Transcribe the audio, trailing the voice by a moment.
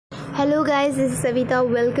Hello guys, this is Savita.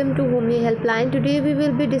 Welcome to Homey Helpline. Today we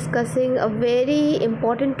will be discussing a very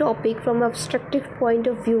important topic from obstructive point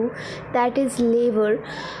of view, that is labor,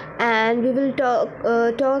 and we will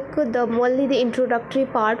talk only the introductory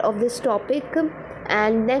part of this topic,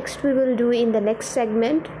 and next we will do in the next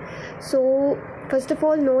segment. So first of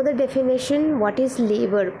all, know the definition. What is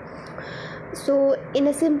labor? So, in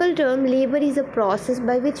a simple term, labor is a process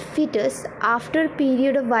by which fetus, after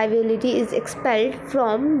period of viability, is expelled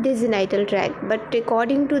from the genital tract. But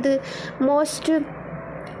according to the most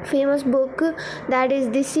famous book, that is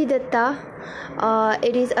Disi Datta,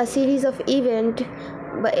 it is a series of events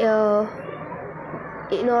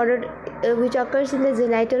which occurs in the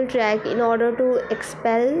genital tract in order to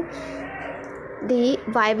expel the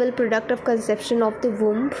viable product of conception of the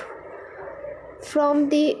womb from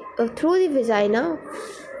the through the vagina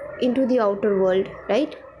into the outer world,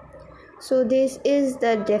 right? So this is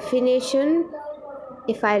the definition,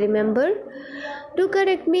 if I remember. Do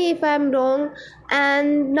correct me if I am wrong.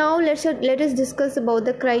 And now let us discuss about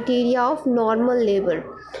the criteria of normal labor.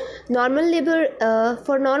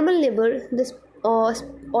 For normal labor, this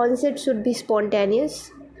onset should be spontaneous.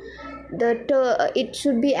 It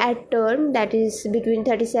should be at term, that is between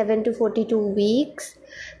 37 to 42 weeks.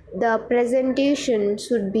 The presentation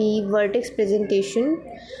should be vertex presentation.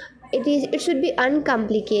 It should be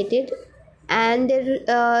uncomplicated, and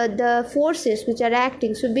the forces which are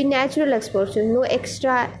acting should be natural expulsion. No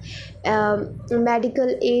extra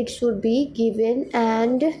medical aid should be given,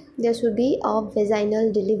 and there should be a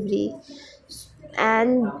vaginal delivery.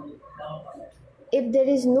 And if there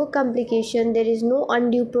is no complication, there is no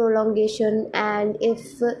undue prolongation, and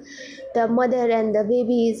if the mother and the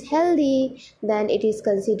baby is healthy, then it is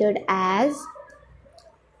considered as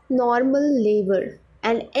normal labor.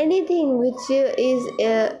 And anything which is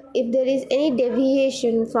if there is any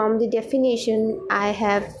deviation from the definition I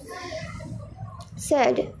have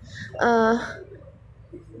said,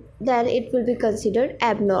 then it will be considered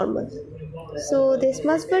abnormal. So this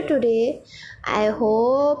much for today. I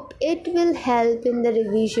hope it will help in the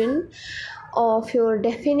revision of your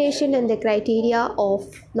definition and the criteria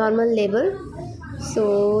of normal labor.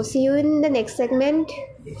 So see you in the next segment.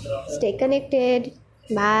 Stay connected.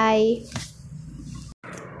 Bye.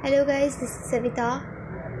 Hello guys, this is Savita.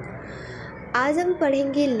 आज हम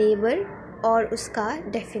पढ़ेंगे labour और उसका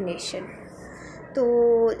definition. तो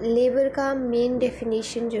labour का main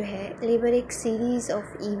definition जो है, labour एक सीरीज़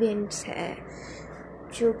ऑफ इवेंट्स है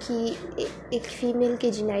जो कि एक फीमेल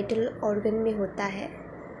के जेनिटल ऑर्गन में होता है.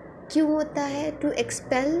 क्यों होता है? To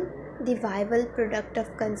expel the viable product of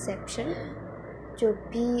conception. जो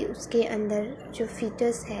भी उसके अंदर जो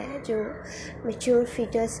फीटस है, जो मैच्योर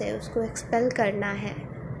फीटस है, उसको एक्सपेल करना है,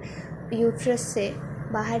 यूट्रस से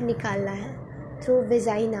बाहर निकालना है थ्रू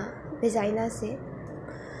वेजाइना से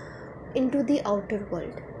इनटू द आउटर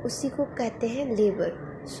वर्ल्ड. उसी को कहते हैं लेबर.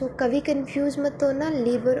 सो कभी कंफ्यूज मत होना.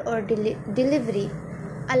 लेबर और डिलीवरी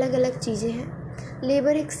अलग अलग चीज़ें हैं.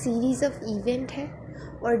 लेबर एक सीरीज़ ऑफ इवेंट है,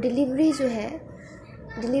 और डिलीवरी जो है,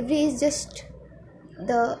 delivery is just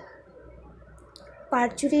the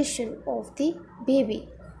parturition of the baby.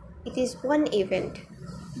 It is one event,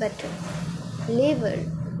 but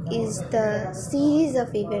labour is the series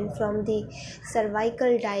of events from the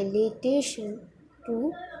cervical dilatation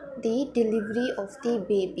to the delivery of the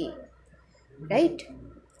baby, right?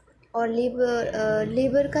 और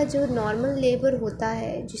labour का जो normal labour होता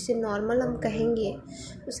है, जिसे normal हम कहेंगे,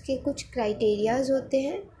 उसके कुछ क्राइटेरियाज होते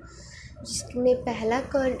हैं. जिसमें पहला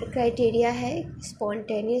क्राइटेरिया है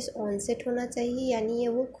स्पॉन्टेनियस ऑनसेट होना चाहिए, यानी ये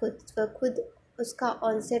वो खुद उसका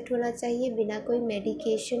ऑनसेट होना चाहिए बिना कोई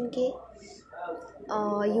मेडिकेशन के.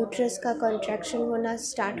 यूट्रस का कॉन्ट्रैक्शन होना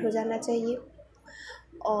स्टार्ट हो जाना चाहिए,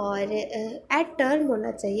 और एट टर्म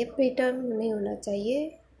होना चाहिए, प्री टर्म नहीं होना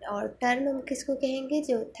चाहिए. और टर्म हम किसको कहेंगे?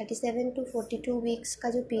 जो 37 to 42 वीक्स का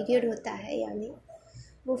जो पीरियड होता है, यानी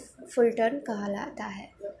वो फुल टर्म कहलाता है.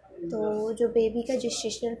 तो जो बेबी का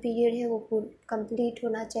जेस्टेशनल पीरियड है वो कंप्लीट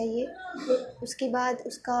होना चाहिए. उसके बाद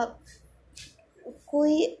उसका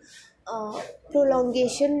कोई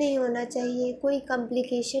प्रोलॉन्गेशन नहीं होना चाहिए, कोई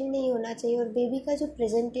कॉम्प्लिकेशन नहीं होना चाहिए, और बेबी का जो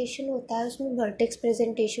प्रेजेंटेशन होता है उसमें वर्टेक्स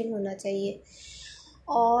प्रेजेंटेशन होना चाहिए.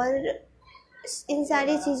 और इन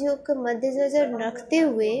सारी चीज़ों को मद्देनज़र रखते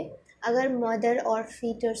हुए, अगर मदर और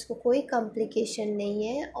फीटर्स को कोई कॉम्प्लिकेशन नहीं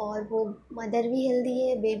है और वो मदर भी हेल्दी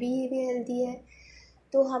है, बेबी भी हेल्दी है,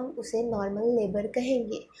 तो हम उसे नॉर्मल लेबर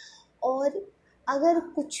कहेंगे. और अगर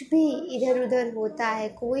कुछ भी इधर उधर होता है,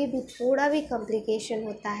 कोई भी थोड़ा भी कॉम्प्लिकेशन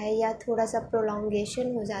होता है, या थोड़ा सा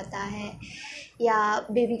प्रोलॉन्गेशन हो जाता है, या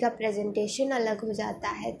बेबी का प्रेजेंटेशन अलग हो जाता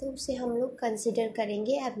है, तो उसे हम लोग कंसिडर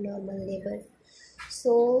करेंगे एबनॉर्मल लेबर.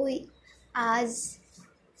 सो आज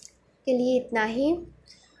के लिए इतना ही।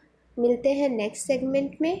 मिलते हैं नेक्स्ट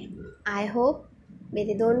सेगमेंट में। आई होप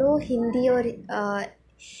मेरे दोनों हिंदी और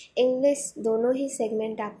इंग्लिश दोनों ही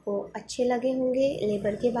सेगमेंट आपको अच्छे लगे होंगे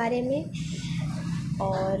लेबर के बारे में।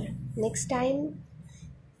 और नेक्स्ट टाइम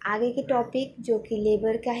आगे के टॉपिक जो कि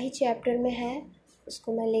लेबर का ही चैप्टर में है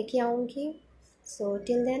उसको मैं लेके आऊँगी। So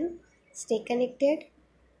till then stay connected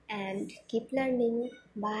and keep learning.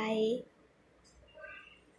 Bye.